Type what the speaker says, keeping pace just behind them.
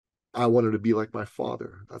I wanted to be like my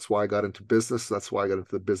father. That's why I got into business. That's why I got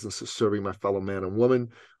into the business of serving my fellow man and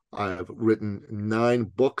woman. I've written 9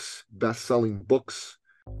 books, best-selling books.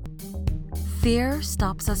 Fear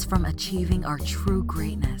stops us from achieving our true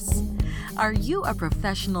greatness. Are you a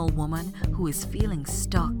professional woman who is feeling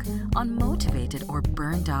stuck, unmotivated, or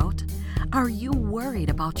burned out? Are you worried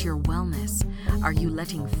about your wellness? Are you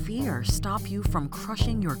letting fear stop you from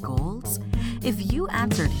crushing your goals? If you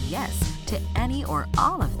answered yes to any or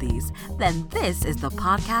all of these, then this is the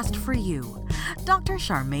podcast for you. Dr.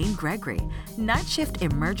 Charmaine Gregory, night shift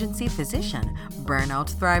emergency physician,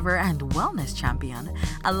 burnout thriver, and wellness champion,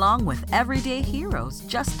 along with everyday heroes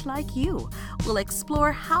just like you, will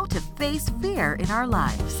explore how to face fear in our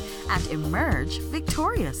lives and emerge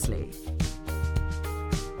victoriously.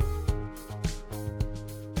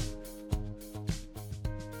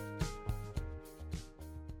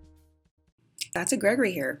 Dr.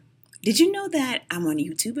 Gregory here. Did you know that I'm on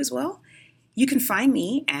YouTube as well? You can find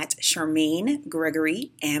me at Charmaine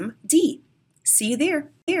Gregory MD. See you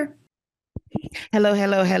there. Hello,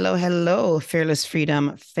 hello, hello, hello, Fearless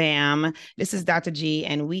Freedom fam. This is Dr. G,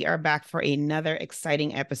 and we are back for another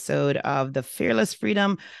exciting episode of the Fearless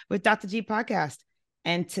Freedom with Dr. G podcast.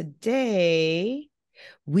 And today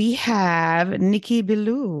we have Nicky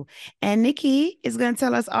Billou, and Nicky is going to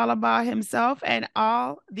tell us all about himself and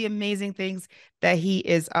all the amazing things that he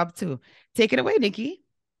is up to. Take it away, Nicky.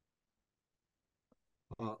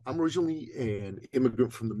 I'm originally an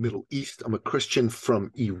immigrant from the Middle East. I'm a Christian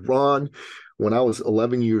from Iran. When I was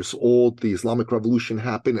 11 years old, the Islamic Revolution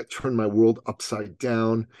happened. It turned my world upside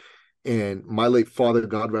down. And my late father,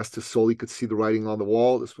 God rest his soul, he could see the writing on the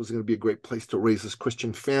wall. This was going to be a great place to raise his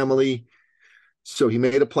Christian family. So he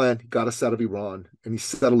made a plan. He got us out of Iran, and he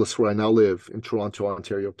settled us where I now live in Toronto,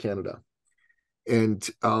 Ontario, Canada. And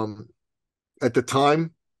at the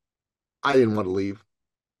time, I didn't want to leave.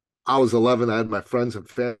 I was 11. I had my friends and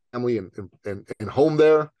family and home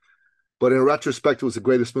there. But in retrospect, it was the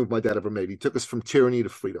greatest move my dad ever made. He took us from tyranny to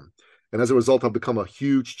freedom. And as a result, I've become a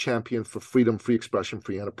huge champion for freedom, free expression,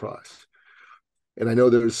 free enterprise. And I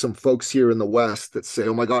know there's some folks here in the West that say,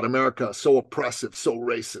 oh my God, America, so oppressive, so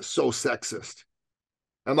racist, so sexist.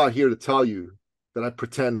 I'm not here to tell you that I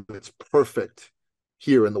pretend it's perfect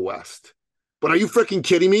here in the West. But are you freaking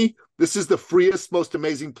kidding me? This is the freest, most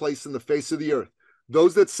amazing place in the face of the earth.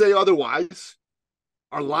 Those that say otherwise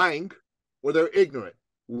are lying or they're ignorant,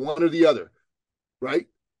 one or the other, right?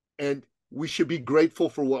 And we should be grateful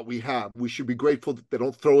for what we have. We should be grateful that they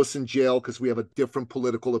don't throw us in jail because we have a different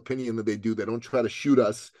political opinion than they do. They don't try to shoot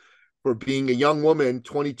us for being a young woman,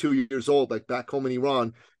 22 years old, like back home in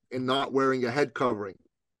Iran, and not wearing a head covering.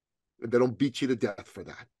 They don't beat you to death for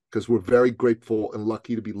that because we're very grateful and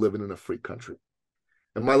lucky to be living in a free country.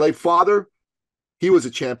 And my late father, he was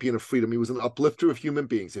a champion of freedom. He was an uplifter of human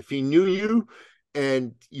beings. If he knew you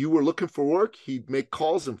and you were looking for work, he'd make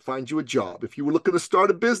calls and find you a job. If you were looking to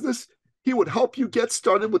start a business, he would help you get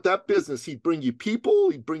started with that business. He'd bring you people.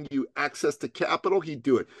 He'd bring you access to capital. He'd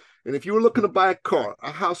do it. And if you were looking to buy a car,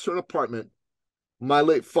 a house, or an apartment, my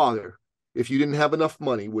late father, if you didn't have enough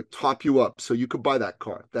money, would top you up so you could buy that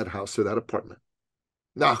car, that house, or that apartment.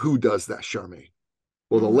 Now, who does that, Charmaine?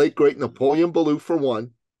 Well, the late, great Napoleon Billou, for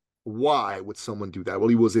one. Why would someone do that? Well,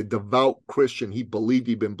 he was a devout Christian. He believed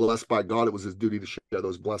he'd been blessed by God. It was his duty to share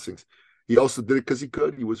those blessings. He also did it because he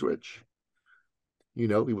could. He was rich. You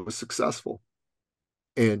know, he was successful.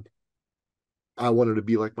 And I wanted to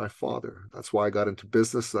be like my father. That's why I got into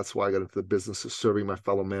business. That's why I got into the business of serving my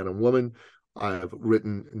fellow man and woman. I've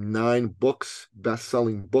written 9 books,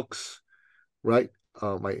 best-selling books, right?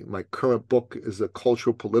 My current book is a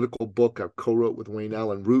cultural political book I co-wrote with Wayne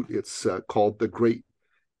Allen Root. It's called The Great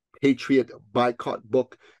Patriot Boycott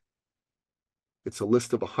Book. It's a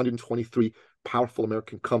list of 123 powerful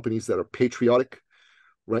American companies that are patriotic,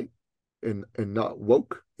 right? And not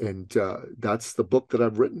woke. And that's the book that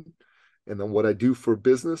I've written. And then what I do for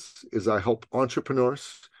business is I help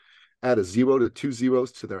entrepreneurs add a 0 to 2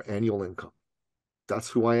 zeros to their annual income. That's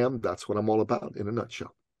who I am. That's what I'm all about in a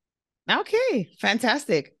nutshell. Okay,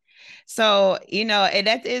 fantastic. So,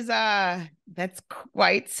 that's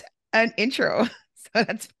quite an intro. So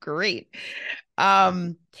that's great.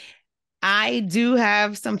 I do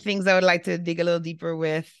have some things I would like to dig a little deeper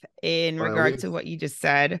with in regard to what you just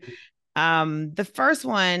said. The first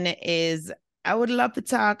one is I would love to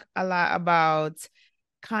talk a lot about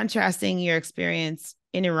contrasting your experience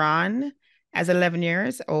in Iran as 11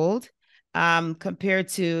 years old compared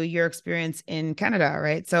to your experience in Canada,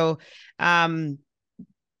 right? So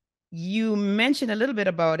you mentioned a little bit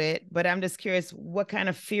about it, but I'm just curious what kind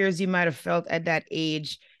of fears you might have felt at that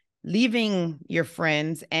age leaving your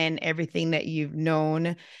friends and everything that you've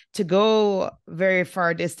known to go very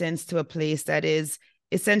far distance to a place that is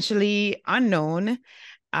essentially unknown.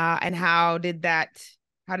 And how did that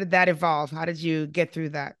evolve? How did you get through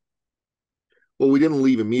that? Well, we didn't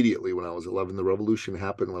leave immediately when I was 11. The revolution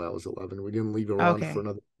happened when I was 11. We didn't leave Iran for Okay.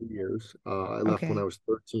 another 2 years. I left when I Okay. was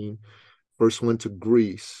 13. First went to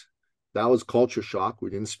Greece. That was culture shock. We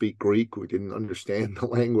didn't speak Greek. We didn't understand the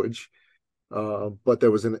language. But there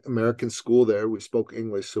was an American school there. We spoke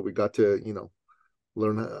English, so we got to,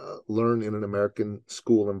 learn in an American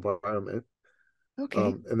school environment.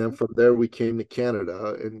 Okay. And then from there, we came to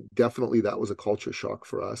Canada, and definitely that was a culture shock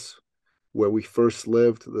for us. Where we first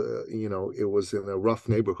lived, it was in a rough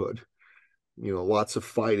neighborhood. Lots of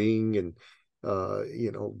fighting and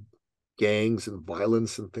gangs and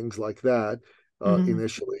violence and things like that Mm-hmm.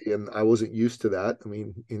 initially. And I wasn't used to that. I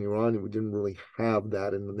mean, in Iran, we didn't really have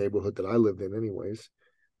that in the neighborhood that I lived in, anyways.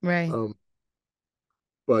 Right. Um,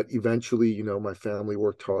 but eventually, my family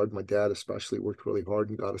worked hard. My dad especially worked really hard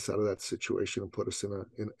and got us out of that situation and put us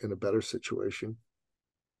in a better situation.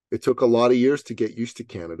 It took a lot of years to get used to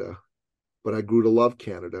Canada, but I grew to love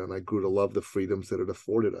Canada and I grew to love the freedoms that it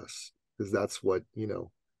afforded us because that's what,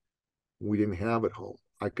 we didn't have at home.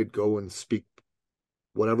 I could go and speak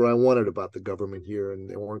whatever I wanted about the government here and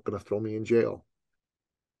they weren't going to throw me in jail.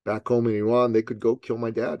 Back home in Iran, they could go kill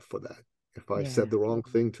my dad for that if I said Yeah. the wrong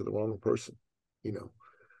thing to the wrong person, you know.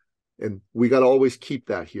 And we got to always keep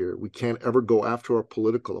that here. We can't ever go after our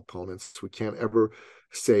political opponents. We can't ever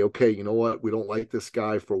say, okay, you know what? We don't like this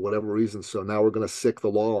guy for whatever reason. So now we're going to sick the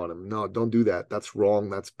law on him. No, don't do that. That's wrong.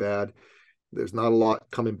 That's bad. There's not a lot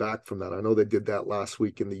coming back from that. I know they did that last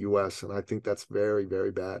week in the US, and I think that's very,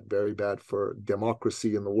 very bad for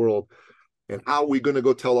democracy in the world. And how are we going to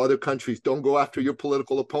go tell other countries, don't go after your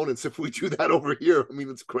political opponents if we do that over here? I mean,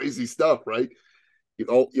 it's crazy stuff, right? You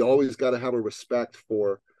always got to have a respect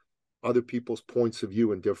for other people's points of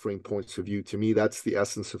view and differing points of view. To me, that's the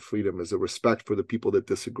essence of freedom, is a respect for the people that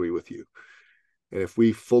disagree with you. And if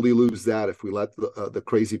we fully lose that, if we let the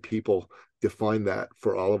crazy people define that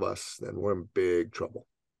for all of us, then we're in big trouble.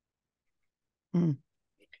 Mm.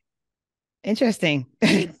 Interesting.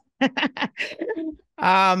 Yeah,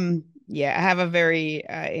 I have a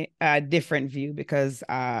very different view because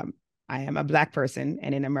I am a Black person,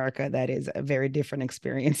 and in America, that is a very different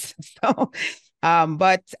experience. So,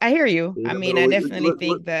 but I hear you. I mean, I definitely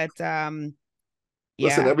think that,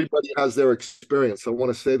 Listen, yeah, everybody has their experience. I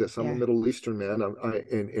want to say this: I'm a yeah. Middle Eastern man,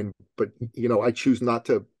 but I choose not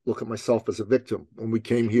to look at myself as a victim. When we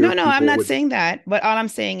came here, No, I'm people not would, saying that, but all I'm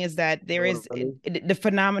saying is that you there know what is I mean? the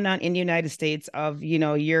phenomenon in the United States of,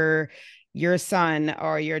 your son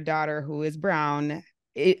or your daughter who is brown,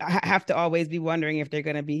 have to always be wondering if they're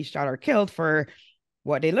going to be shot or killed for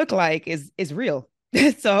what they look like is real.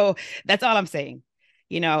 So that's all I'm saying.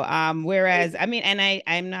 Whereas I mean, and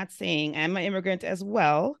I'm not saying I'm an immigrant as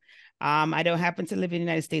well. I don't happen to live in the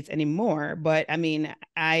United States anymore, but I mean,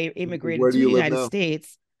 I immigrated Where do to the you live United now?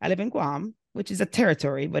 States. I live in Guam, which is a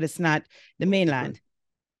territory, but it's not the Okay. mainland.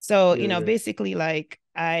 So, Yeah. basically, like,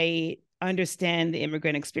 I understand the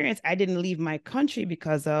immigrant experience. I didn't leave my country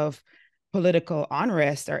because of political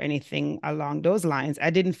unrest or anything along those lines. I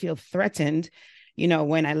didn't feel threatened,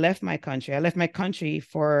 when I left my country. I left my country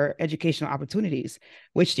for educational opportunities,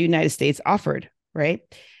 which the United States offered, right?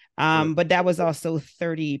 Right. But that was also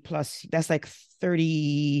 30 plus, that's like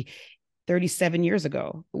 30, 37 years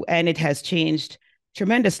ago. And it has changed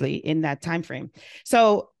tremendously in that time frame.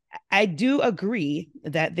 So I do agree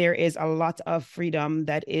that there is a lot of freedom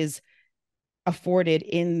that is afforded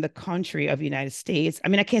in the country of the United States. I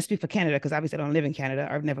mean, I can't speak for Canada because obviously I don't live in Canada.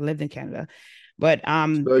 I've never lived in Canada. But It's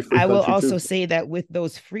a very free I will country also too. say that with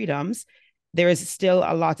those freedoms, there is still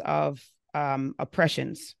a lot of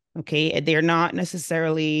oppressions. Okay. They're not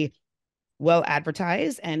necessarily well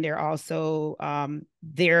advertised, and they're also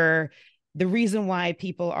they're the reason why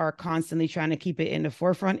people are constantly trying to keep it in the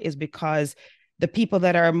forefront is because the people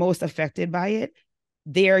that are most affected by it,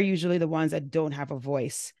 they are usually the ones that don't have a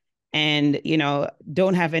voice and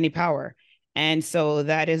don't have any power. And so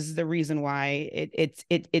that is the reason why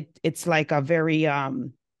it's like a very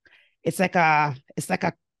it's like a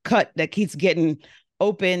cut that keeps getting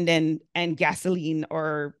opened, and gasoline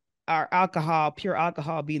or alcohol, pure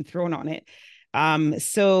alcohol, being thrown on it.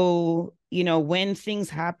 So when things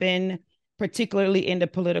happen, particularly in the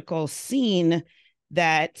political scene,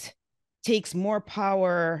 that takes more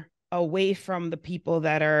power away from the people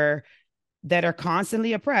that are that are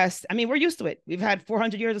constantly oppressed. I mean, we're used to it. We've had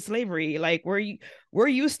 400 years of slavery. Like we're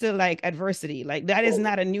used to like adversity. Like that is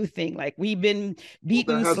not a new thing. Like we've been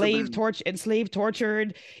beaten, enslaved,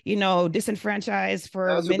 tortured, disenfranchised for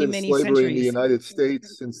hasn't many, been many slavery in the centuries. United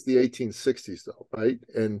States since the 1860s, though, right?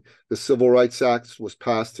 And the Civil Rights Act was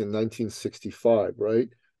passed in 1965, right?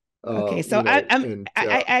 Okay, so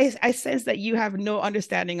I sense that you have no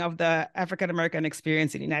understanding of the African American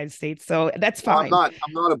experience in the United States. So that's well, fine.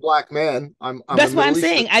 I'm not a black man. I'm a That's why I'm Middle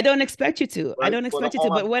Eastern, saying I don't expect you to. I right? don't But expect you to.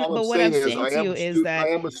 all I'm But what I'm saying is saying to you is I that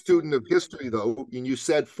am a student of history, though, and you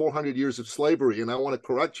said 400 years of slavery, and I want to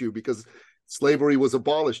correct you because slavery was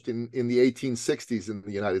abolished in the 1860s in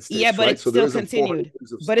the United yeah, States, but right? it So there still isn't 400 continued.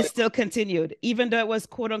 years of But it slavery. still continued, even though it was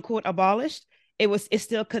quote unquote abolished. It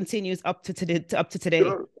still continues up to today,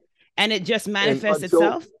 Sure. and it just And manifests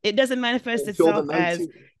itself. It doesn't manifest until the itself as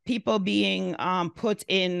 19 people being put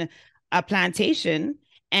in a plantation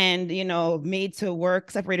and made to work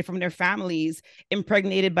separated from their families,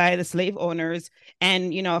 impregnated by the slave owners,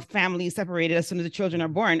 and families separated as soon as the children are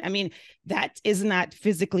born. I mean, that is not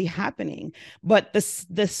physically happening, but the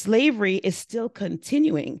slavery is still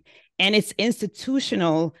continuing, and it's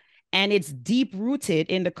institutional, and it's deep rooted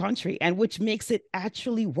in the country, and which makes it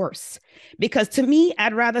actually worse. Because to me,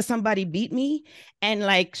 I'd rather somebody beat me and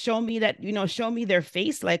like show me that, show me their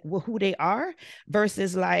face, like who they are,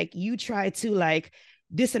 versus like you try to like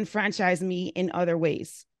disenfranchise me in other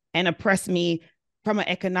ways and oppress me from an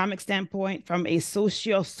economic standpoint, from a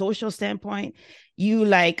social standpoint. You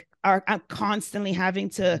like are constantly having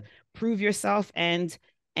to prove yourself, and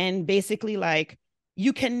basically like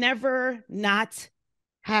you can never not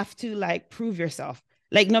have to like prove yourself.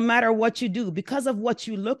 Like no matter what you do, because of what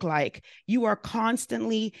you look like, you are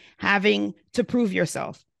constantly having to prove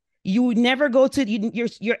yourself. You never go to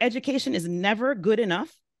your education is never good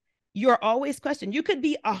enough. You're always questioned. You could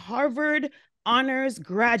be a Harvard honors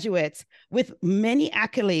graduate with many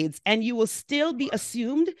accolades, and you will still be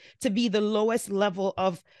assumed to be the lowest level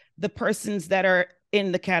of the persons that are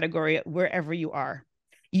in the category wherever you are.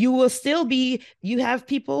 You will still be, you have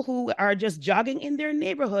people who are just jogging in their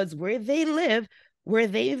neighborhoods where they live, where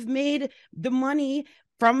they've made the money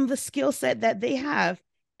from the skill set that they have,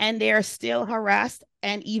 and they are still harassed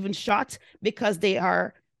and even shot because they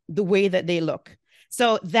are the way that they look.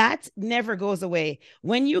 So that never goes away.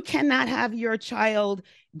 When you cannot have your child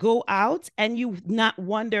go out and you not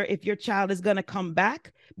wonder if your child is going to come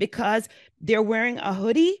back because they're wearing a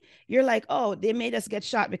hoodie, you're like, oh, they made us get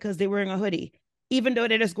shot because they're wearing a hoodie, even though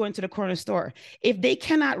they're just going to the corner store. If they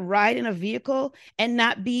cannot ride in a vehicle and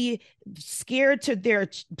not be scared to their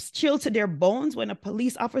chill to their bones when a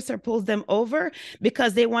police officer pulls them over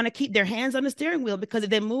because they want to keep their hands on the steering wheel, because if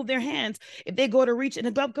they move their hands, if they go to reach in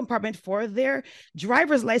the glove compartment for their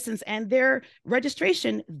driver's license and their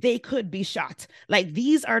registration, they could be shot. Like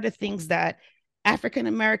these are the things that African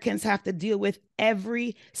Americans have to deal with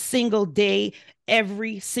every single day,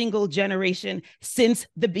 every single generation since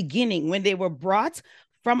the beginning, when they were brought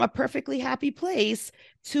from a perfectly happy place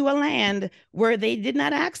to a land where they did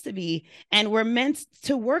not ask to be and were meant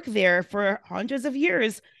to work there for hundreds of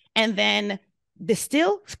years. And then they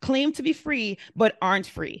still claim to be free, but aren't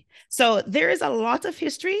free. So there is a lot of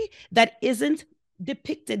history that isn't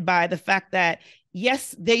depicted by the fact that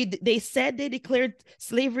yes, they said they declared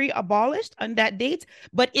slavery abolished on that date,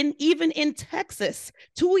 but even in Texas,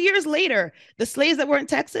 2 years later, the slaves that were in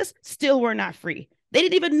Texas still were not free. They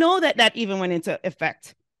didn't even know that even went into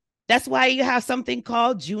effect. That's why you have something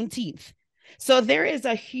called Juneteenth. So there is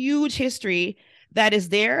a huge history that is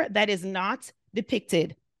there that is not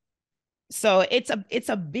depicted. So it's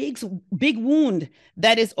a big wound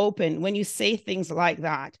that is open when you say things like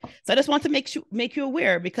that. So I just want to make you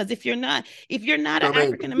aware, because if you're not an I mean,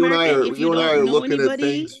 African American, if you you and I don't are know looking at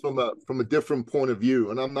anybody, things from a different point of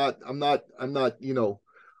view, and I'm not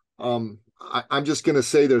I'm just going to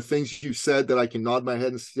say there are things you said that I can nod my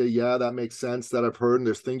head and say, yeah, that makes sense, that I've heard, and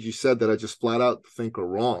there's things you said that I just flat out think are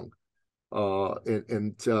wrong. With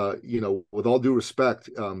all due respect,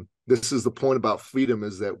 this is the point about freedom,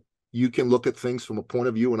 is that you can look at things from a point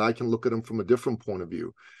of view and I can look at them from a different point of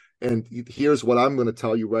view. And here's what I'm going to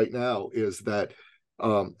tell you right now is that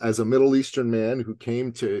as a Middle Eastern man who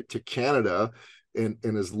came to Canada and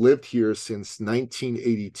has lived here since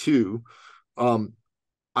 1982,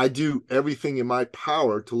 I do everything in my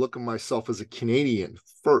power to look at myself as a Canadian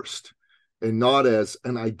first and not as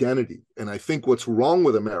an identity. And I think what's wrong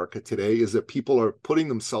with America today is that people are putting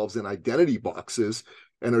themselves in identity boxes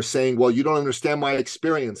and are saying, well, you don't understand my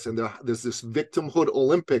experience. And there's this victimhood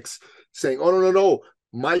Olympics saying, oh, no,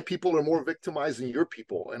 my people are more victimized than your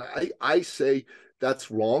people. And I say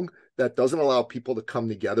that's wrong. that doesn't allow people to come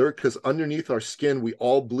together, because underneath our skin, we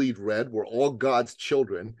all bleed red. We're all God's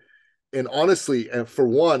children. And honestly, and for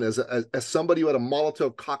one, as somebody who had a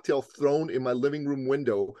Molotov cocktail thrown in my living room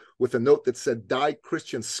window with a note that said "Die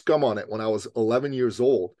Christian Scum" on it when I was 11 years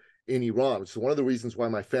old in Iran, which is one of the reasons why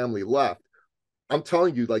my family left. I'm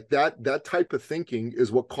telling you, like that type of thinking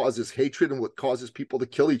is what causes hatred and what causes people to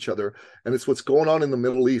kill each other. And it's what's going on in the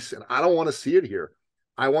Middle East. And I don't want to see it here.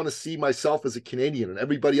 I want to see myself as a Canadian and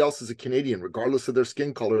everybody else as a Canadian, regardless of their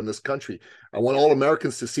skin color in this country. I want all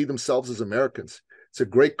Americans to see themselves as Americans. It's a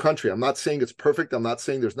great country. I'm not saying it's perfect. I'm not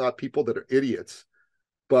saying there's not people that are idiots,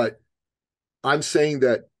 but I'm saying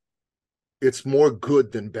that it's more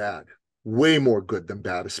good than bad, way more good than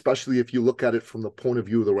bad, especially if you look at it from the point of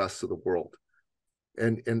view of the rest of the world.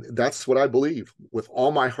 And that's what I believe with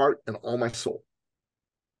all my heart and all my soul.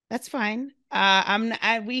 That's fine.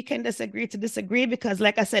 We can disagree because,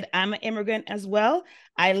 like I said, I'm an immigrant as well.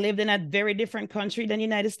 I lived in a very different country than the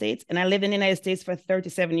United States, and I lived in the United States for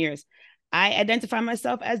 37 years. I identify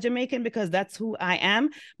myself as Jamaican because that's who I am.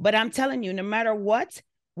 But I'm telling you, no matter what,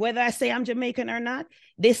 whether I say I'm Jamaican or not,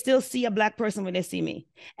 they still see a Black person when they see me.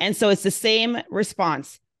 And so it's the same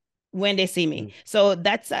response when they see me. So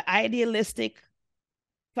that's an idealistic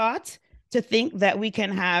thought to think that we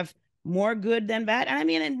can have more good than bad. And I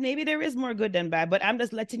mean, and maybe there is more good than bad, but I'm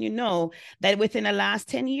just letting you know that within the last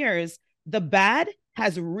 10 years, the bad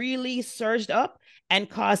has really surged up and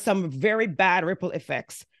caused some very bad ripple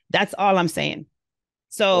effects. That's all I'm saying.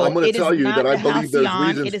 So well, I'm going to tell you that I believe there's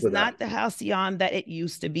reasons for that. It is not the halcyon that it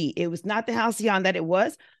used to be. It was not the halcyon that it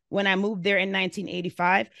was when I moved there in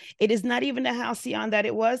 1985. It is not even the halcyon that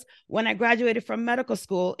it was when I graduated from medical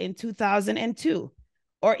school in 2002.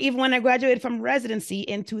 Or even when I graduated from residency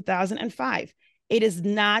in 2005. It is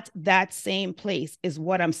not that same place, is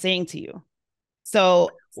what I'm saying to you.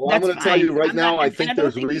 So well, I'm going to tell you right now, I think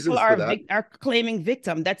there's reasons for that. Are claiming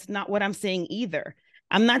victim. That's not what I'm saying either.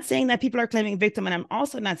 I'm not saying that people are claiming victim, and I'm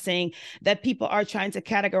also not saying that people are trying to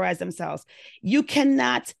categorize themselves. You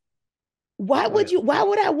cannot. Why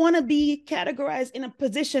would I want to be categorized in a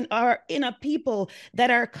position or in a people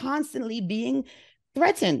that are constantly being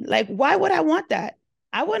threatened? Like, why would I want that?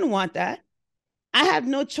 I wouldn't want that. I have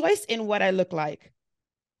no choice in what I look like.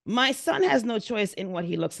 My son has no choice in what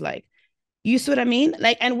he looks like. You see what I mean?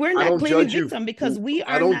 Like, and we're not claiming victim because we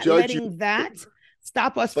are not letting that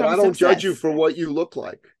stop us from success. But I don't judge you for what you look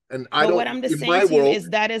like. And I don't. What I'm just saying to you is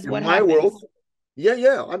that is what happens. In my world,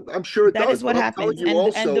 yeah, I'm sure it does. That is what happens.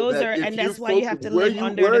 And that's why you have to live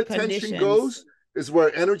under the conditions. Where attention goes is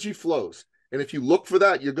where energy flows. And if you look for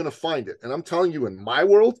that, you're going to find it. And I'm telling you, in my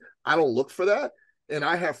world, I don't look for that. And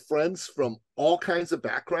I have friends from all kinds of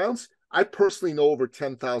backgrounds. I personally know over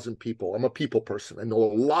 10,000 people. I'm a people person. I know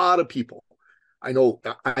a lot of people. I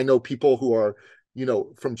know people who are,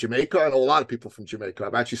 from Jamaica. I know a lot of people from Jamaica.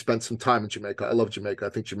 I've actually spent some time in Jamaica. I love Jamaica. I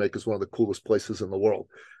think Jamaica is one of the coolest places in the world.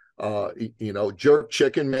 Jerk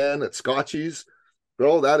chicken, man, at Scotchy's.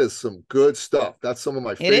 Bro, that is some good stuff. That's some of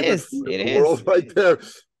my favorite food in the world right there.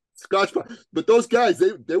 Scotch, but those guys,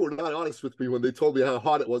 they were not honest with me when they told me how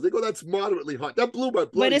hot it was. They go, "That's moderately hot." That blew my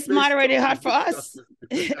blood. But it's moderately hot for us.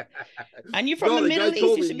 And you're from the Middle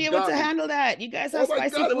East. You should be able to handle that. You guys have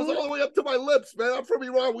spicy food. It was all the way up to my lips, man. I'm from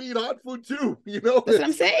Iran. We eat hot food too. That's what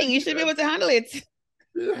I'm saying. You should be able to handle it.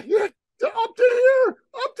 Yeah. Up to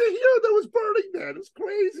here, that was burning, man. It was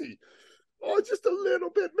crazy. Oh, just a little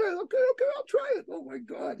bit, man. Okay, I'll try it. Oh my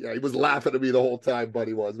God. Yeah, he was laughing at me the whole time, but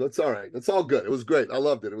he was. That's all right. It's all good. It was great. I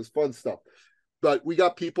loved it. It was fun stuff. But we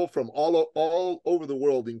got people from all over the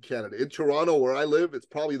world in Canada. In Toronto, where I live, it's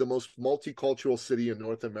probably the most multicultural city in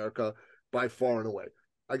North America by far and away.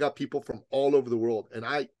 I got people from all over the world. And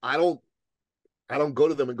I don't go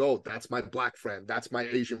to them and go, "That's my Black friend. That's my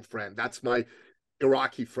Asian friend. That's my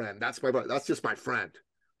Iraqi friend. That's my brother." That's just my friend.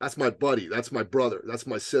 That's my buddy. That's my brother. That's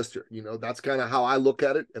my sister. That's kind of how I look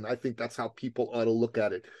at it. And I think that's how people ought to look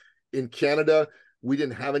at it. In Canada, we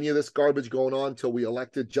didn't have any of this garbage going on until we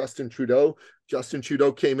elected Justin Trudeau. Justin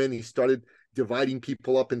Trudeau came in. He started dividing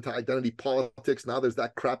people up into identity politics. Now there's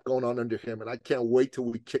that crap going on under him. And I can't wait till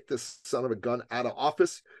we kick this son of a gun out of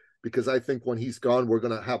office, because I think when he's gone, we're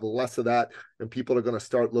going to have less of that. And people are going to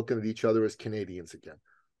start looking at each other as Canadians again.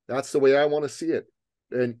 That's the way I want to see it.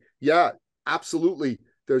 And yeah, absolutely.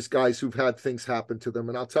 There's guys who've had things happen to them.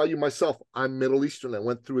 And I'll tell you myself, I'm Middle Eastern. I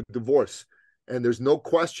went through a divorce. And there's no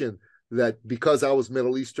question that because I was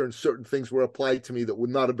Middle Eastern, certain things were applied to me that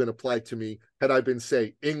would not have been applied to me had I been,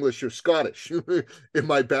 say, English or Scottish in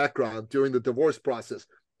my background during the divorce process.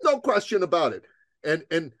 No question about it.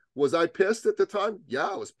 And was I pissed at the time? Yeah,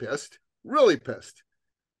 I was pissed. Really pissed.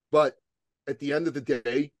 But at the end of the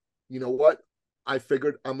day, you know what? I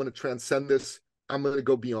figured I'm going to transcend this. I'm going to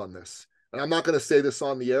go beyond this. And I'm not going to say this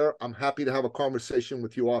on the air. I'm happy to have a conversation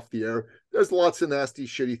with you off the air. There's lots of nasty,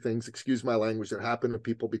 shitty things, excuse my language, that happen to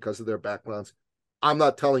people because of their backgrounds. I'm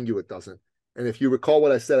not telling you it doesn't. And if you recall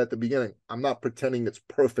what I said at the beginning, I'm not pretending it's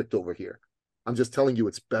perfect over here. I'm just telling you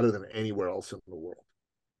it's better than anywhere else in the world.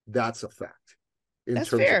 That's a fact. In That's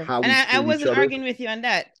terms of fair. how And we I treat each wasn't other. arguing with you on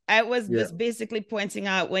that. I was Yeah. just basically pointing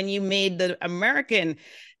out when you made the American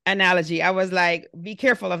analogy, I was like, be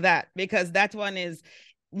careful of that because that one is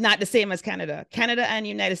not the same as Canada. Canada and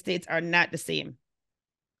United States are not the same.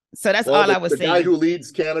 So that's Well, all I was the guy saying. who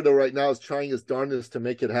leads Canada right now is trying his darndest to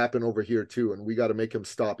make it happen over here too, and we got to make him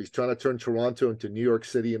stop. He's trying to turn Toronto into New York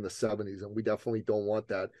City in the 70s, and we definitely don't want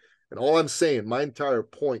that. And all I'm saying, my entire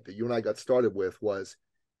point that you and I got started with was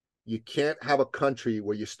you can't have a country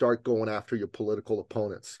where you start going after your political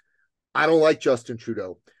opponents. I don't like Justin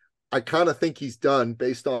Trudeau. I kind of think he's done,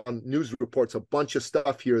 based on news reports, a bunch of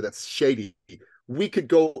stuff here that's shady. We could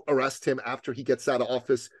go arrest him after he gets out of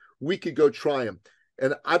office. We could go try him.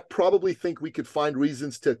 And I probably think we could find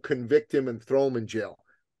reasons to convict him and throw him in jail.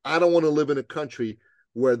 I don't want to live in a country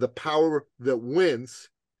where the power that wins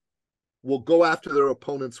will go after their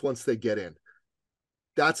opponents once they get in.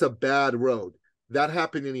 That's a bad road. That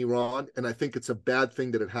happened in Iran, and I think it's a bad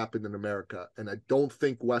thing that it happened in America. And I don't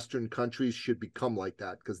think Western countries should become like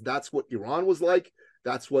that, because that's what Iran was like.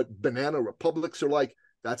 That's what banana republics are like.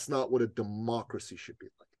 That's not what a democracy should be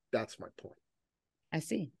like. That's my point. I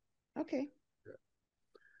see. Okay. Yeah.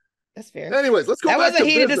 That's fair. Anyways, let's go that back was a to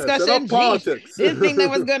heated business. discussion. Enough politics. Didn't think that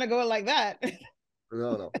was going to go like that.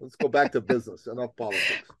 No. Let's go back to business. Enough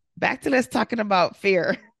politics. Back to let's talking about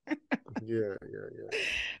fear. Yeah.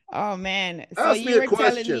 Oh man. So Ask me you a were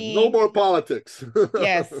question. telling me No more politics.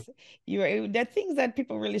 yes, you were the things that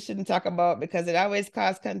people really shouldn't talk about because it always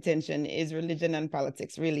causes contention is religion and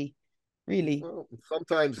politics. Really. Well,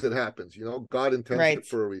 sometimes it happens, God intends Right. it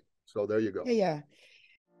for a reason. So there you go. Yeah.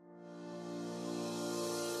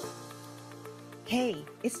 Hey,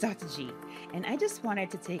 it's Dr. G, and I just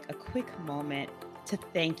wanted to take a quick moment to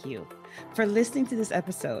thank you for listening to this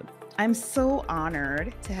episode. I'm so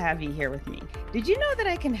honored to have you here with me. Did you know that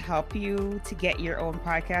I can help you to get your own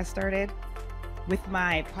podcast started? With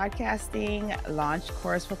my podcasting launch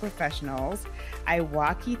course for professionals, I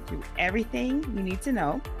walk you through everything you need to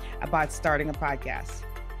know about starting a podcast.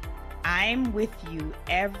 I'm with you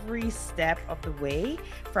every step of the way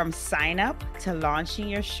from sign up to launching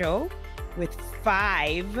your show with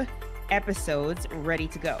 5 episodes ready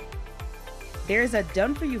to go. There's a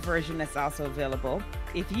done for you version that's also available.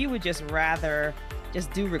 If you would just rather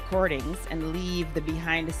just do recordings and leave the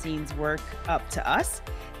behind the scenes work up to us,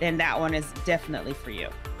 then that one is definitely for you.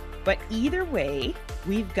 But either way,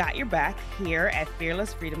 we've got your back here at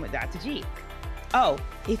Fearless Freedom with Dr. G. Oh,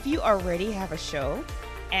 if you already have a show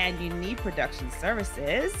and you need production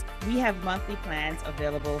services, we have monthly plans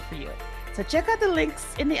available for you. So check out the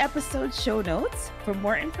links in the episode show notes for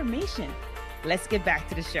more information. Let's get back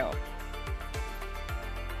to the show.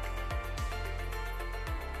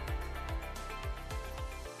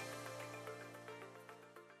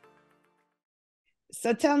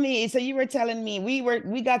 So tell me, so you were telling me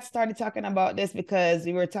we got started talking about this because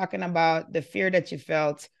we were talking about the fear that you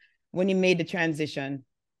felt when you made the transition.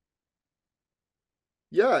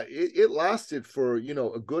 Yeah, it lasted for,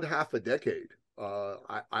 a good half a decade.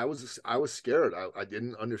 I was scared. I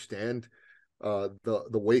didn't understand the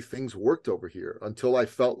way things worked over here until I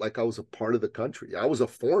felt like I was a part of the country. I was a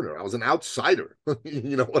foreigner. I was an outsider.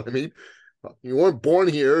 You know what I mean? You weren't born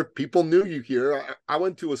here. People knew you here. I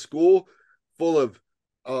went to a school full of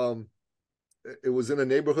it was in a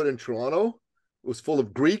neighborhood in Toronto. It was full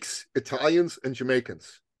of Greeks, Italians, and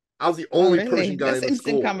Jamaicans. I was the only really? Persian guy That's in the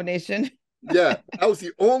instant school. combination. Yeah, I was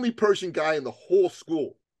the only Persian guy in the whole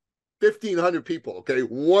school. 1,500 people, okay?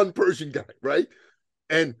 One Persian guy, right?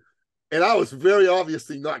 And I was very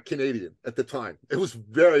obviously not Canadian at the time. It was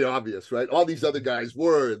very obvious, right? All these other guys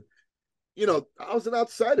were. I was an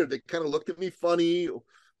outsider. They kind of looked at me funny.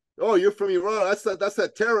 Oh, you're from Iran. That's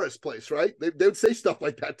that terrorist place, right? They would say stuff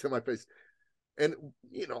like that to my face. And,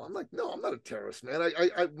 I'm like, no, I'm not a terrorist, man.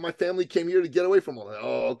 My family came here to get away from all that.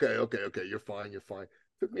 Oh, okay. You're fine. It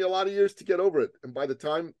took me a lot of years to get over it. And by the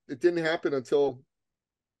time it didn't happen until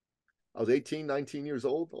I was 18, 19 years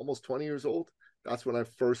old, almost 20 years old, that's when I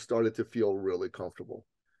first started to feel really comfortable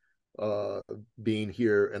being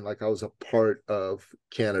here. And like I was a part of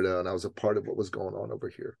Canada and I was a part of what was going on over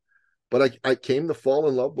here. But I came to fall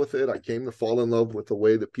in love with it. I came to fall in love with the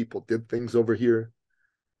way that people did things over here.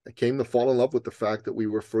 I came to fall in love with the fact that we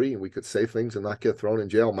were free and we could say things and not get thrown in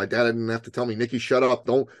jail. My dad didn't have to tell me, Nicky, shut up.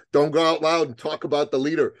 Don't go out loud and talk about the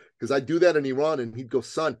leader. Because I do that in Iran. And he'd go,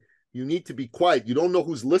 son, you need to be quiet. You don't know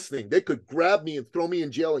who's listening. They could grab me and throw me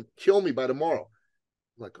in jail and kill me by tomorrow.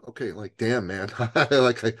 I'm like, okay, like, damn, man.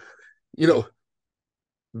 You know,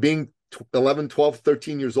 being 11, 12,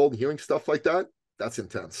 13 years old and hearing stuff like that, that's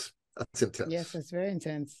intense. That's intense. Yes, it's very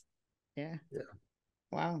intense. Yeah. Yeah.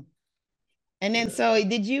 Wow. And then so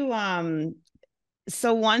did you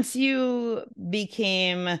so once you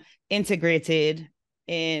became integrated,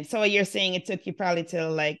 and so you're saying it took you probably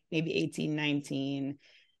till like maybe 18, 19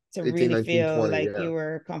 to 18, really 19, feel 20, like yeah. you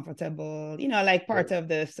were comfortable, you know, like part of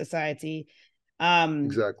the society.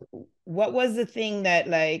 Exactly. What was the thing that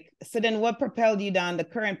like, so then what propelled you down the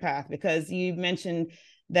current path? Because you mentioned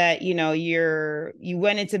that, you know, you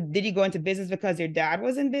went into, did you go into business because your dad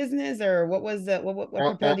was in business, or what was the, what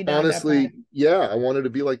propelled you down that path? Honestly, yeah, I wanted to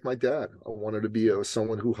be like my dad. I wanted to be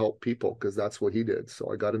someone who helped people because that's what he did.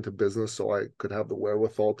 So I got into business so I could have the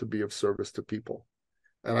wherewithal to be of service to people.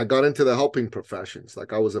 And I got into the helping professions.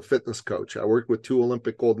 Like I was a fitness coach. I worked with 2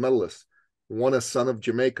 Olympic gold medalists. One, a son of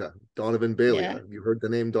Jamaica, Donovan Bailey. Yeah. Have you heard the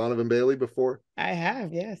name Donovan Bailey before? I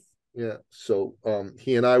have, yes. Yeah. So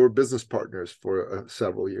he and I were business partners for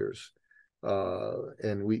several years.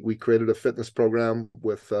 And we created a fitness program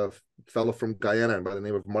with a fellow from Guyana by the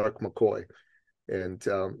name of Mark McCoy. And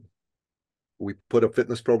we put a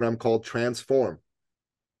fitness program called Transform.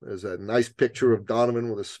 There's a nice picture of Donovan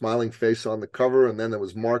with a smiling face on the cover. And then there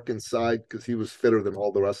was Mark inside because he was fitter than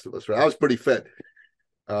all the rest of us. Right? I was pretty fit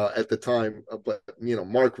at the time, but, you know,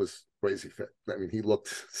 Mark was crazy fit. I mean, he looked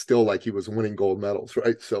still like he was winning gold medals,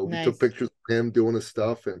 right? So we took pictures of him doing his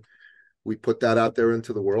stuff and we put that out there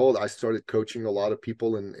into the world. I started coaching a lot of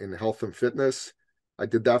people in health and fitness. I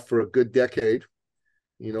did that for a good decade,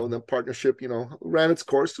 you know, and the partnership, you know, ran its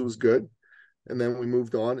course. It was good. And then we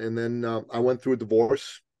moved on. And then I went through a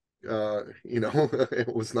divorce. You know,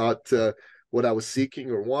 it was not what I was seeking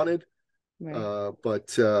or wanted. Right.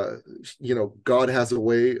 But, you know, God has a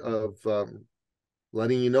way of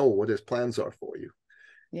letting you know what his plans are for you.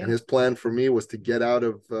 Yeah. And his plan for me was to get out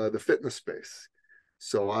of the fitness space.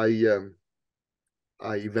 So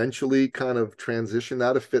I eventually kind of transitioned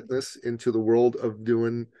out of fitness into the world of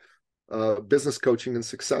doing business coaching and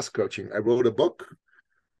success coaching. I wrote a book.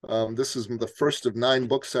 This is the first of 9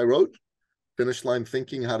 books I wrote. Finish Line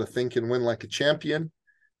Thinking, How to Think and Win Like a Champion.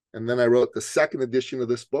 And then I wrote the second edition of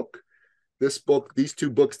this book. These 2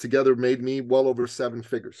 books together made me well over 7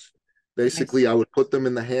 figures. Basically, I would put them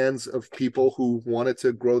in the hands of people who wanted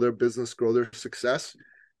to grow their business, grow their success,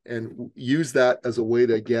 and use that as a way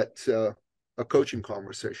to get a coaching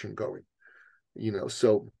conversation going. You know,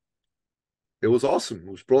 so it was awesome.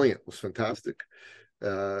 It was brilliant. It was fantastic.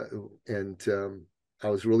 And I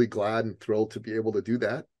was really glad and thrilled to be able to do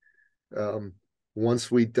that.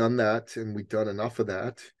 Once we'd done that and we'd done enough of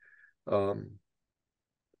that,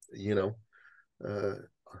 you know,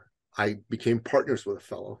 I became partners with a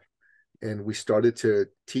fellow and we started to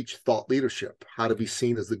teach thought leadership, how to be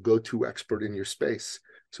seen as the go-to expert in your space.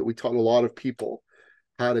 So we taught a lot of people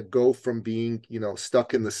how to go from being, you know,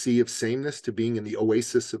 stuck in the sea of sameness to being in the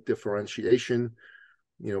oasis of differentiation.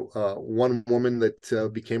 You know, one woman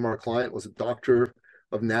that became our client was a doctor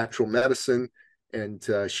of natural medicine, and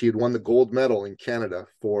she had won the gold medal in Canada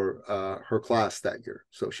for her class that year.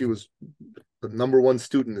 So she was the #1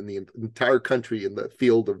 student in the entire country in the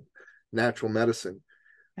field of natural medicine.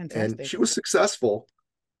 Fantastic. And she was successful,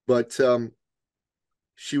 but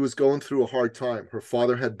she was going through a hard time. Her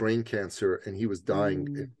father had brain cancer and he was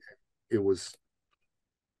dying. There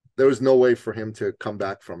was no way for him to come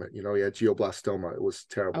back from it. You know, he had glioblastoma. It was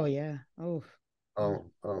terrible. Oh yeah. Oh.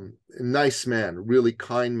 Nice man, really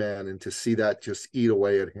kind man. And to see that just eat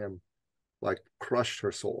away at him, like crushed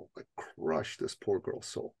her soul, like crushed this poor girl's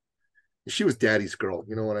soul. She was daddy's girl.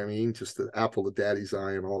 You know what I mean? Just the apple of daddy's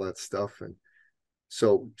eye and all that stuff. And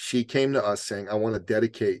so she came to us saying, I want to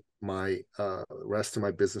dedicate my rest of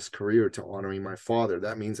my business career to honoring my father.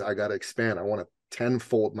 That means I got to expand. I want to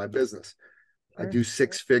 10-fold my business. Sure. I do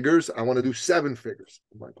 6 figures. I want to do 7 figures.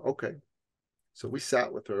 I'm like, okay. So we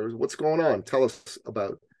sat with her. What's going on? Tell us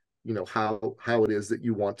about, you know, how it is that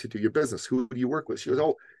you want to do your business. Who do you work with? She goes,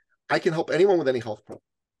 oh, I can help anyone with any health problem.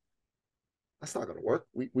 That's not going to work.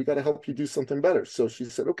 We got to help you do something better. So she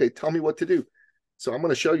said, okay, tell me what to do. So I'm going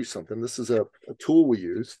to show you something. This is a tool we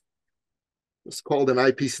use. It's called an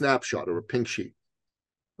IP snapshot or a pink sheet,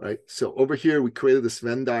 right? So over here, we created this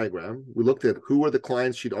Venn diagram. We looked at who were the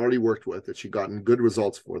clients she'd already worked with that she'd gotten good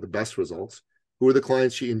results for, the best results. Who were the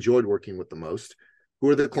clients she enjoyed working with the most? who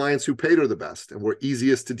are the clients who paid her the best and were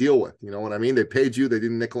easiest to deal with? You know what I mean? They paid you, they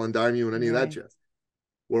didn't nickel and dime you and any of that jazz.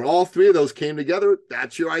 Where all three of those came together,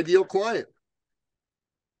 that's your ideal client.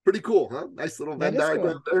 Pretty cool, huh? Nice little Venn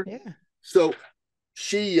diagram there. Yeah. So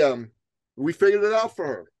we figured it out for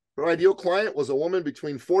her. Her ideal client was a woman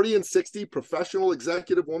between 40 and 60, professional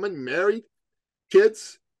executive woman, married,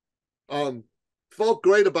 kids, felt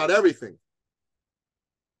great about everything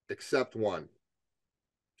except one.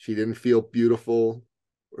 She didn't feel beautiful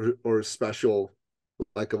or special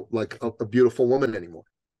like a beautiful woman anymore.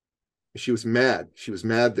 She was mad. She was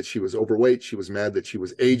mad that she was overweight. She was mad that she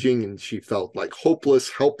was aging, and she felt like hopeless,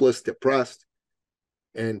 helpless, depressed.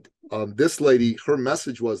 And this lady, her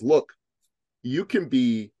message was, look, you can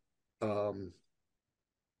be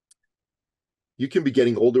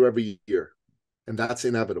getting older every year, and that's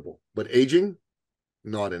inevitable. But aging,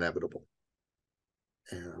 not inevitable.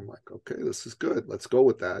 And I'm like, okay, this is good. Let's go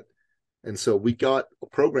with that. And so we got a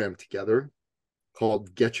program together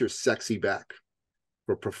called Get Your Sexy Back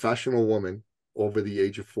for professional women over the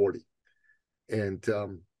age of 40. And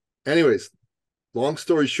anyways, long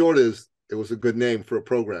story short is it was a good name for a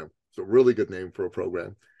program. It's a really good name for a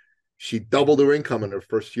program. She doubled her income in her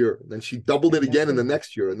first year. And then she doubled it again in the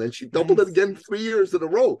next year. And then she doubled it again 3 years in a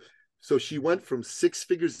row. So she went from 6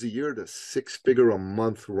 figures a year to 6 figure a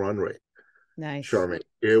month run rate. Nice. Charmaine.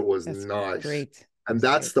 It was nice. Great. And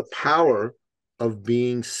that's the power of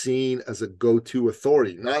being seen as a go-to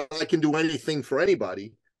authority. Not that I can do anything for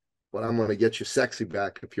anybody, but I'm going to get you sexy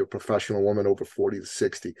back if you're a professional woman over 40 to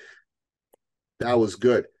 60. That was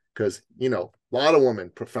good because, you know, a lot of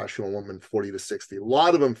women, professional women, 40 to 60, a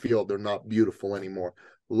lot of them feel they're not beautiful anymore.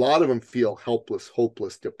 A lot of them feel helpless,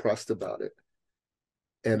 hopeless, depressed about it.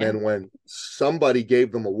 And then when somebody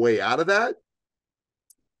gave them a way out of that,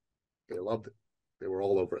 they loved it. They were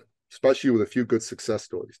all over it, especially with a few good success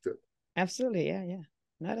stories too. Absolutely. Yeah. Yeah.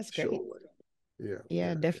 No, that's great.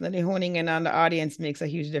 Yeah. Definitely honing in on the audience makes a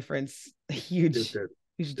huge difference. A huge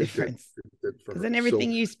difference. Because then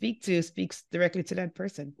everything you speak to speaks directly to that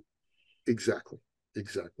person. Exactly.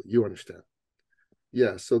 You understand.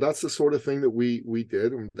 Yeah. So that's the sort of thing that we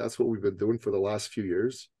did. And that's what we've been doing for the last few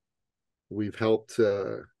years. We've helped,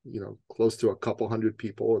 close to a couple hundred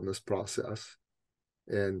people in this process.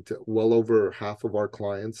 And well over half of our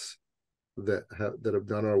clients that have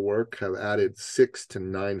done our work have added 6 to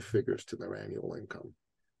 9 figures to their annual income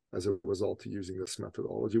as a result of using this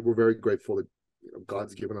methodology. We're very grateful that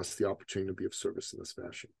God's given us the opportunity to be of service in this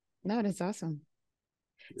fashion. No, that's awesome.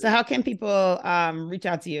 Yeah. So how can people reach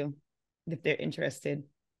out to you if they're interested?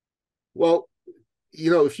 Well,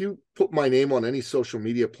 if you put my name on any social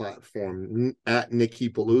media platform at Nicky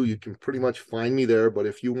Billou, you can pretty much find me there. But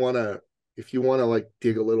if you want to like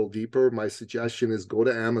dig a little deeper, my suggestion is go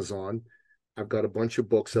to Amazon. I've got a bunch of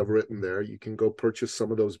books I've written there. You can go purchase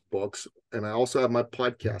some of those books. And I also have my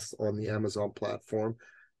podcast on the Amazon platform.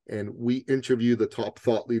 And we interview the top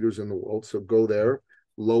thought leaders in the world. So go there,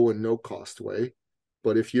 low and no cost way.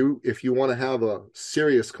 But if you want to have a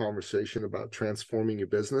serious conversation about transforming your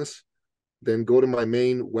business, then go to my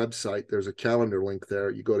main website. There's a calendar link there.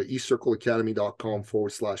 You go to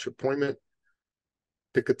ecircleacademy.com/appointment.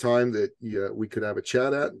 Pick a time that we could have a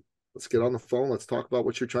chat at. Let's get on the phone. Let's talk about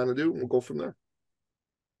what you're trying to do, and we'll go from there.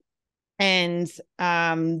 And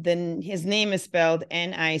then his name is spelled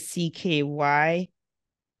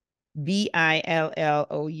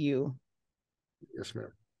NICKYBILLOU. Yes,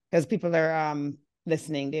 ma'am. Because people are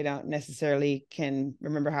listening, they don't necessarily can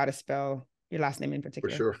remember how to spell your last name in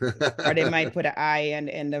particular. For sure. Or they might put an I on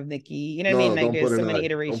the end of Nicky. You know what I mean? Like there's so many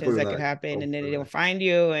iterations that could happen, and then they don't find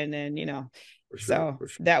you, and then so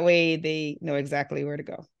that way they know exactly where to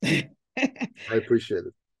go. I appreciate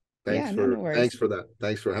it. Thanks for that.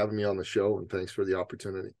 Thanks for having me on the show, and thanks for the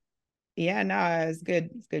opportunity. Yeah, no, it's good.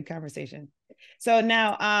 It's good conversation. So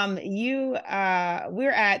now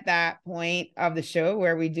we're at that point of the show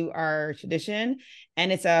where we do our tradition,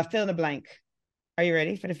 and it's a fill in the blank. Are you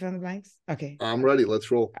ready for the fill in the blanks? Okay. I'm ready. Let's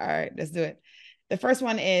roll. All right, let's do it. The first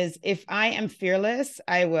one is, if I am fearless,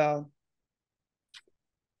 I will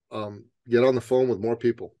get on the phone with more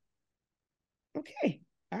people. Okay.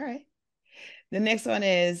 All right. The next one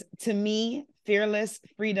is, to me, fearless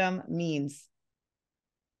freedom means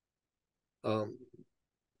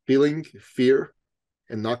feeling fear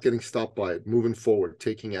and not getting stopped by it, moving forward,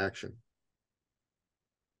 taking action.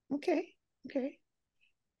 Okay.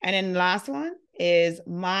 And then the last one is,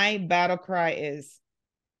 my battle cry is.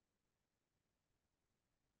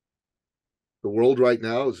 The world right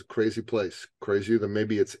now is a crazy place, crazier than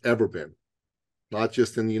maybe it's ever been, not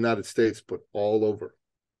just in the United States, but all over.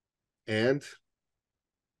 And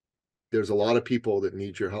there's a lot of people that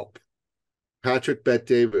need your help. Patrick Bet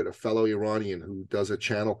David, a fellow Iranian who does a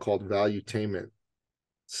channel called Valuetainment,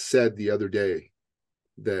 said the other day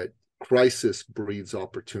that crisis breeds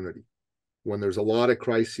opportunity. When there's a lot of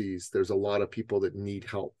crises, there's a lot of people that need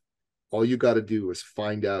help. All you got to do is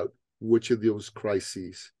find out which of those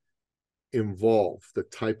crises involve the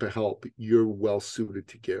type of help you're well suited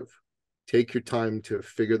to give. Take your time to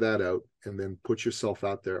figure that out, and then put yourself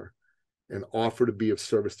out there and offer to be of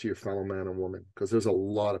service to your fellow man and woman, because there's a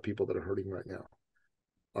lot of people that are hurting right now.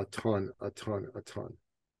 A ton.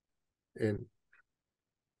 And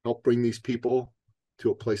help bring these people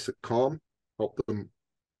to a place of calm, help them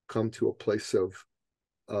come to a place of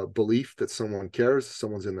belief that someone cares,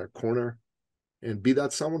 someone's in their corner, and be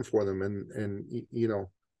that someone for them. And you know,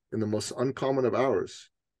 in the most uncommon of hours,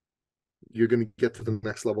 you're going to get to the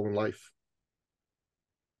next level in life.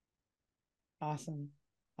 Awesome.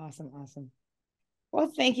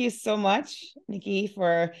 Well, thank you so much, Nicky,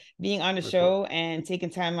 for being on the show and taking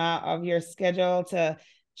time out of your schedule to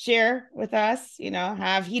share with us, you know,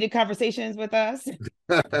 have heated conversations with us.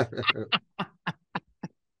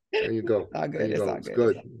 There you go. All good. It's all good. It's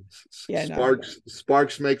good. Yeah,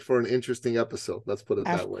 sparks make for an interesting episode. Let's put it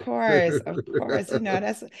that way. Of course. You know,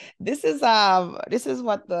 this is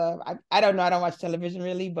what I don't know. I don't watch television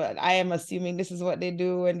really, but I am assuming this is what they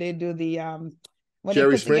do when they do the when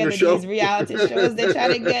Jerry they put Springer together show. These reality shows. They try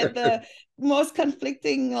to get the most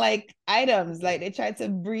conflicting like items. Like they try to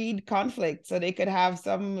breed conflict so they could have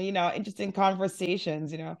some, you know, interesting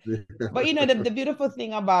conversations, you know. But you know, the beautiful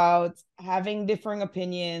thing about having differing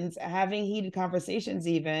opinions, having heated conversations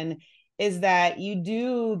even, is that you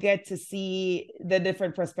do get to see the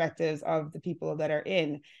different perspectives of the people that are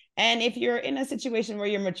in. And if you're in a situation where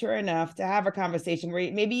you're mature enough to have a conversation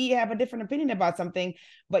where maybe you have a different opinion about something,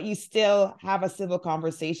 but you still have a civil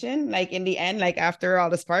conversation, like in the end, like after all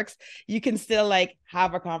the sparks, you can still like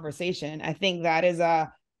have a conversation. I think that is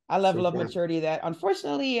a level of maturity that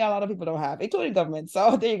unfortunately a lot of people don't have, including government.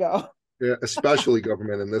 So there you go. Yeah, especially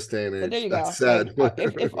government in this day and age. So there you That's go. sad. Like,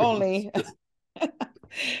 if only.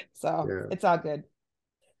 So yeah. It's all good.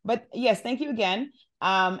 But yes, thank you again.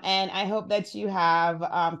 And I hope that you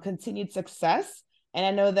have continued success. And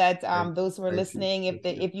I know that those who are listening,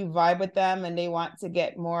 if you vibe with them and they want to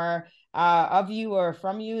get more of you or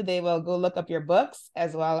from you, they will go look up your books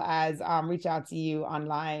as well as reach out to you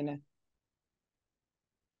online.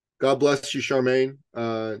 God bless you, Charmaine.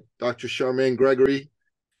 Dr. Charmaine Gregory,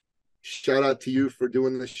 shout out to you for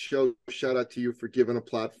doing this show. Shout out to you for giving a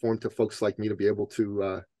platform to folks like me to be able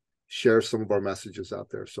to share some of our messages out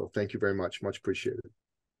there. So thank you very much. Much appreciated.